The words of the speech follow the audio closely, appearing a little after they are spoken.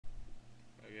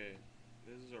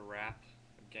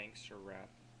gangster rap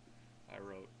I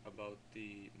wrote about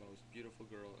the most beautiful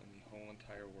girl in the whole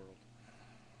entire world.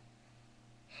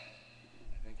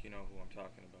 I think you know who I'm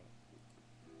talking about.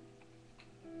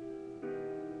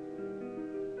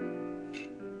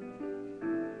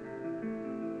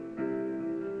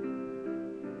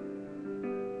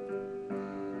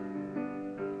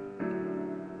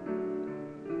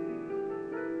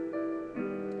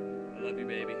 I love you,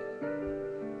 baby.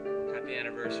 Happy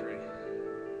anniversary.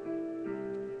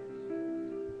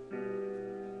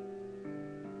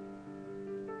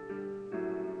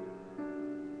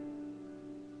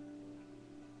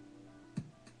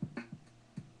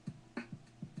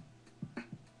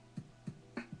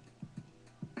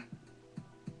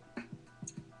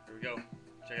 Here we go.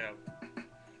 Check it out.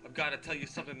 I've gotta tell you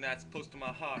something that's close to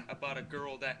my heart about a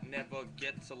girl that never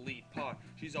gets a lead part.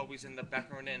 She's always in the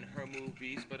background in her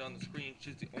movies, but on the screen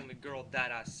she's the only girl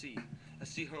that I see. I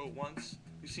see her once,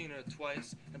 we've seen her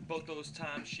twice, and both those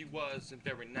times she wasn't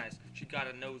very nice. She got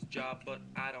a nose job, but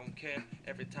I don't care.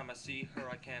 Every time I see her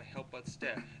I can't help but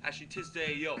stare. Ashley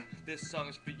Tisdale, yo, this song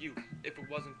is for you. If it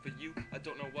wasn't for you, I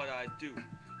don't know what I'd do.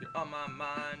 You're on my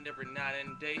mind every night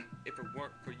and day. If it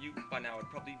weren't for you, by now I'd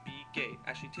probably be gay.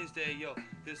 Ashley Tisdale, yo,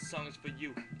 this song is for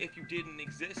you. If you didn't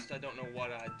exist, I don't know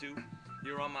what I'd do.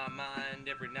 You're on my mind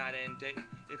every night and day.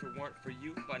 If it weren't for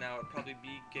you, by now I'd probably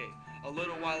be gay. A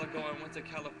little while ago I went to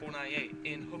Californi-ay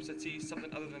in hopes I'd see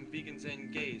something other than vegans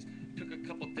and gays. Took a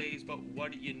couple days, but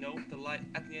what do you know? The light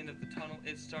at the end of the tunnel,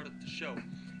 it started to show.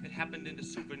 It happened in the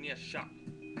souvenir shop,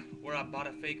 where I bought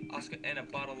a fake Oscar and a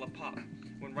bottle of pop.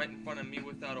 When right in front of me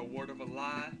without a word of a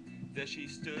lie, there she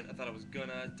stood, I thought I was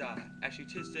gonna die. Ashley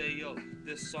Tisdale, yo,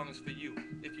 this song is for you.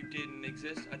 If you didn't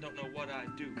exist, I don't know what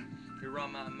I'd do. You're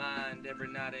on my mind every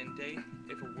night and day.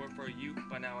 If it weren't for you,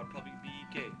 by now I'd probably be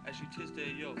gay. Ashley Tisdale,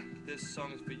 yo, this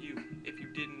song is for you. If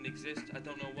you didn't exist, I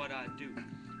don't know what I'd do.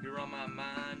 You're on my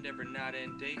mind every night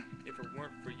and day. If it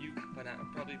weren't for you, by now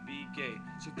I'd probably be gay.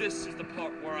 So this is the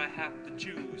part where I have to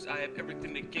choose. I have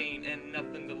everything to gain and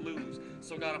nothing to lose.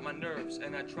 So I got up my nerves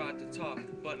and I tried to talk,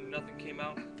 but nothing came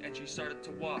out and she started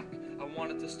to walk. I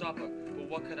wanted to stop her, but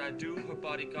what could I do? Her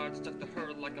bodyguard stuck to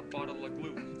her like a bottle of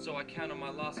glue. So I counted my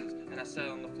losses and I sat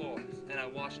on the floor and I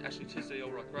watched Ashley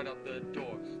Tisdale right out the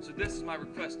door. So this is my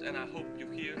request and I hope you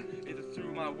hear, either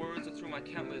through my words or through my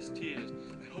countless tears.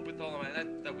 I hope with all of my life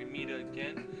that we meet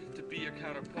again, to be your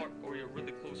counterpart or your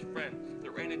really close friend.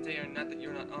 There ain't a day or night that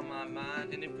you're not on my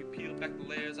mind, and if we peel back the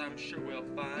layers I'm sure we'll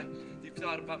find you've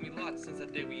thought about me lots since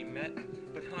that day we met.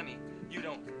 But honey, you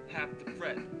don't have to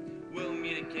fret. We'll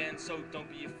meet again, so don't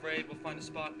be afraid. We'll find a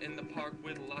spot in the park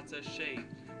with lots of shade.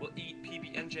 We'll eat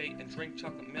PB&J and drink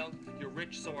chocolate milk. You're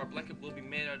rich, so our blanket will be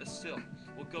made out of silk.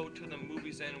 We'll go to the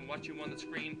movies and watch you on the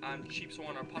screen. I'm cheap, so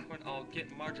on our popcorn I'll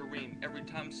get margarine. Every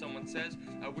time someone says,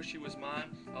 I wish he was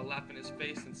mine, I'll laugh in his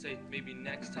face and say, maybe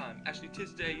next time. Ashley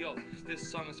Tisdale, yo,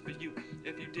 this song is for you.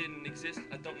 If you didn't exist,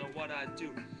 I don't know what I'd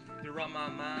do. You're on my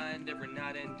mind every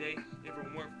night and day. If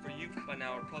it weren't for you, by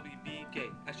now I'd probably be gay.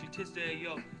 Ashley Tisdale,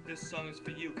 yo, this song is for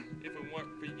you. If it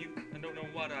weren't for you, I don't know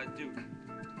what I'd do.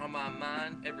 On my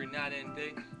mind every night and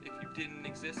day. If you didn't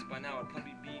exist, by now I'd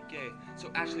probably be gay.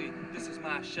 So Ashley, this is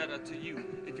my shout out to you.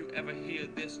 If you ever hear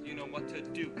this, you know what to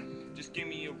do. Just give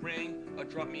me a ring or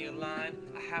drop me a line.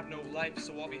 I have no life,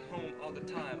 so I'll be home all the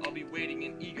time. I'll be waiting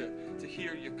and eager to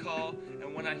hear your call.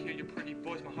 And when I hear your pretty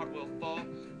voice, my heart will fall.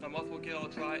 My mouth will get all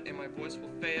dry and my voice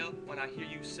will fail when I hear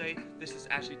you say, this is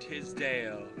Ashley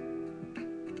Tisdale.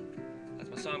 That's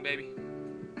my song, baby.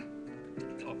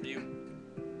 It's all for you.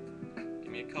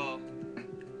 Give me a call.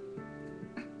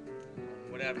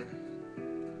 Whatever.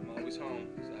 I'm always home,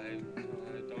 so I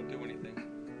don't do anything.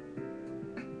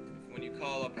 When you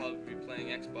call, I'll probably be playing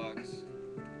Xbox,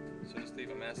 so just leave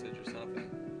a message or something.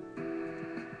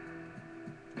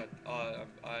 But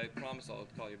I promise I'll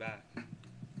call you back.